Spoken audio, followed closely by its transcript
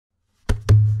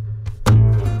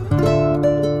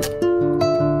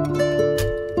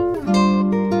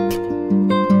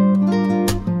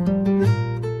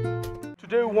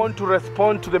want to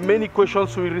respond to the many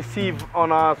questions we receive on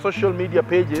our social media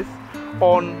pages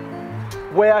on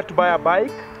where to buy a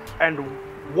bike and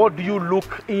what do you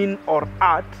look in or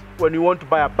at when you want to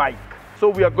buy a bike. So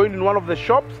we are going in one of the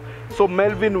shops, so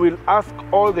Melvin will ask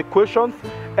all the questions,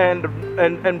 and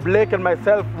Blake and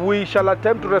myself, we shall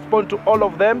attempt to respond to all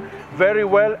of them very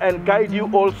well and guide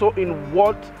you also in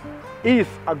what is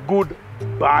a good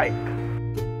bike.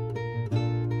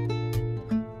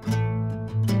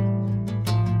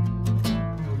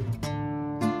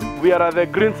 We are at the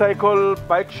Green Cycle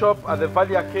bike shop at the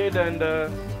Valley Arcade, and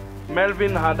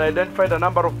Melvin had identified a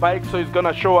number of bikes, so he's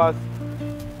gonna show us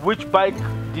which bike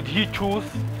did he choose,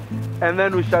 and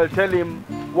then we shall tell him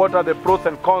what are the pros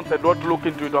and cons and what to look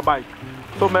into a bike.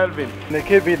 So Melvin. Like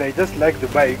Kevin, I just like the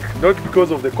bike, not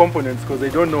because of the components, because I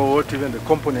don't know what even the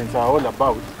components are all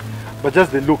about, but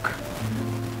just the look.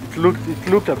 It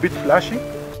looked a bit flashy,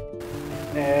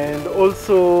 and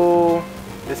also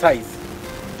the size.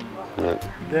 Yeah.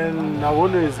 Then I've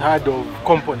always heard of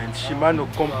components,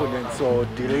 Shimano components or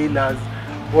derailleurs.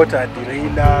 What are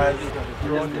derailleurs,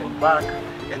 front and back,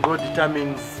 and what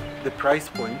determines the price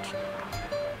point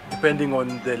depending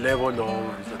on the level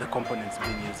of the components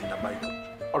being used in a bike.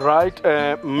 All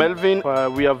right, Melvin,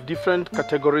 we have different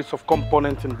categories of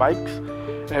components in bikes.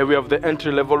 We have the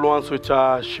entry-level ones, which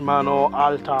are Shimano,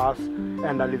 Altas,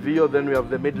 and Alivio. Then we have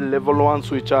the middle-level ones,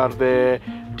 which are the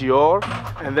Dior,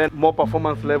 and then more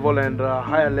performance level and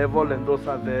higher level, and those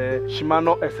are the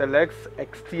Shimano SLX,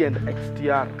 XT, and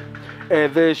XTR.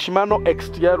 The Shimano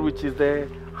XTR, which is the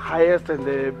highest and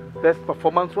the best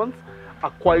performance ones,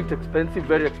 are quite expensive,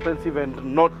 very expensive,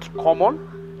 and not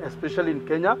common, especially in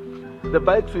Kenya. The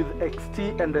bikes with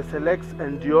XT and SLX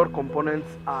and Dior components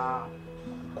are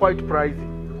quite pricey.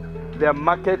 Their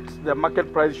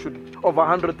market price should be over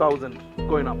 100,000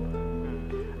 going up.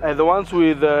 And the ones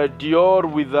with Dior,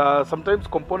 with sometimes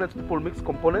components, people mix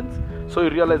components, so you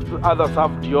realize others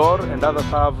have Dior and others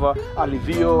have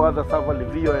Alivio, others have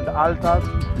Alivio and Altas.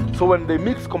 So when they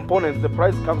mix components, the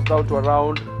price comes down to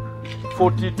around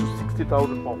 40 to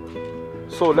 60,000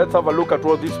 pounds. So let's have a look at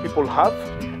what these people have,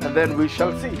 and then we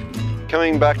shall see.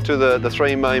 Coming back to the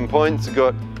three main points, we've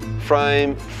got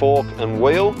frame, fork and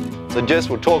wheel. So Jess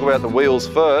will talk about the wheels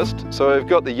first. So we've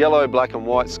got the yellow, black and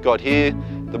white Scott here,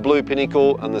 the blue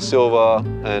Pinnacle and the silver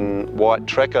and white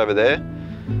Trek over there.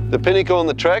 The Pinnacle and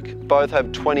the Trek both have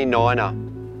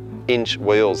 29er-inch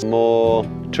wheels. More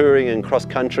touring and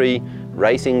cross-country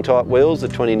racing type wheels, the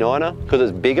 29er, because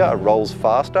it's bigger, it rolls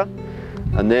faster.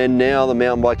 And then now the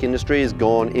mountain bike industry has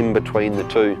gone in between the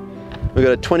two. We've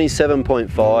got a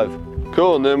 27.5.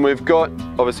 Cool, and then we've got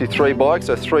obviously three bikes,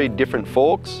 so three different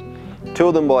forks. Two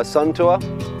of them by Suntour.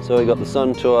 So we've got the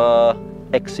Suntour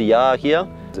XCR here.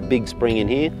 There's a big spring in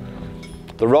here.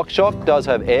 The RockShox does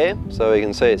have air, so you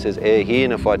can see it says air here,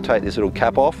 and if I take this little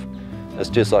cap off, it's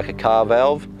just like a car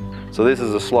valve. So this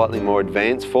is a slightly more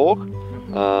advanced fork,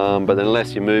 but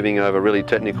unless you're moving over really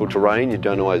technical terrain, you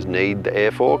don't always need the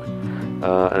air fork.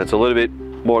 And it's a little bit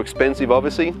more expensive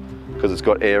obviously, because it's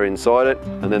got air inside it.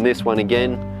 And then this one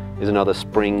again is another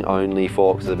spring only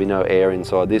fork, so there'll be no air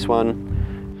inside this one.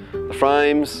 The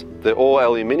frames, they're all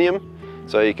aluminium.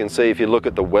 So you can see if you look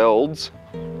at the welds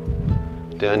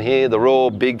down here, they're all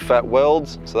big fat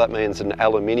welds. So that means an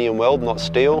aluminium weld, not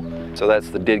steel. So that's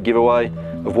the dead giveaway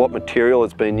of what material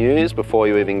has been used before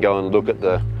you even go and look at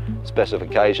the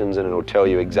specifications, and it'll tell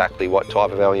you exactly what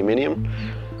type of aluminium.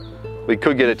 We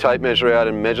could get a tape measure out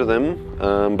and measure them,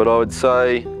 but I would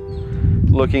say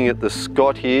looking at the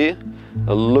Scott here,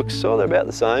 it looks so they're about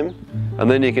the same. And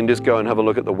then you can just go and have a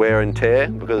look at the wear and tear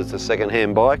because it's a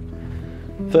second-hand bike.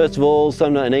 First of all,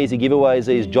 an easy giveaway is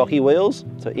these jockey wheels.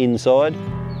 So inside,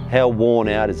 how worn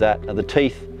out is that? Are the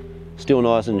teeth still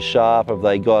nice and sharp? Have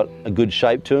they got a good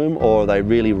shape to them, or are they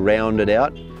really rounded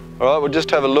out? All right, we'll just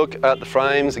have a look at the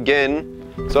frames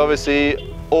again. So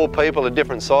obviously, all people are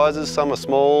different sizes. Some are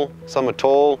small, some are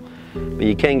tall, but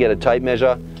you can get a tape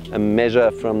measure and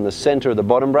measure from the center of the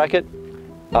bottom bracket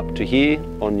up to here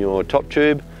on your top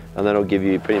tube, and that'll give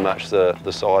you pretty much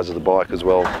the size of the bike as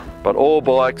well. But all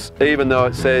bikes, even though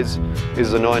it says this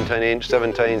is a 19-inch,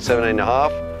 17, 17 and a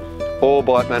half, all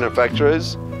bike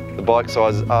manufacturers, the bike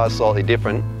sizes are slightly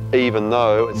different, even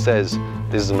though it says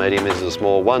this is a medium, this is a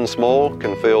small. One small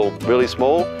can feel really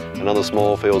small, another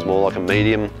small feels more like a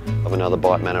medium of another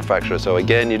bike manufacturer. So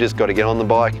again, you just got to get on the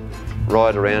bike,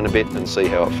 ride around a bit and see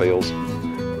how it feels.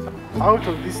 Out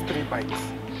of these three bikes,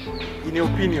 in your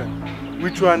opinion,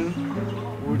 which one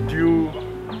would you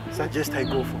suggest I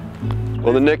go for?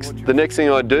 Well, the next thing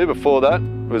I'd do before that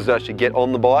was actually get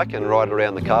on the bike and ride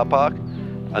around the car park,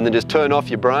 and then just turn off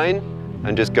your brain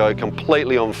and just go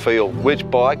completely on feel. Which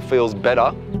bike feels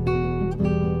better?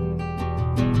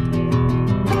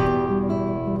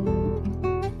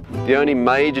 The only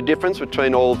major difference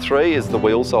between all three is the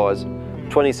wheel size.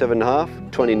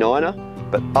 27.5,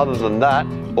 29er, but other than that,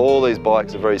 all these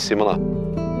bikes are very similar.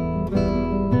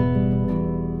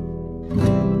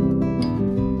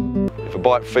 If a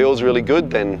bike feels really good,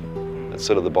 then it's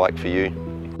sort of the bike for you.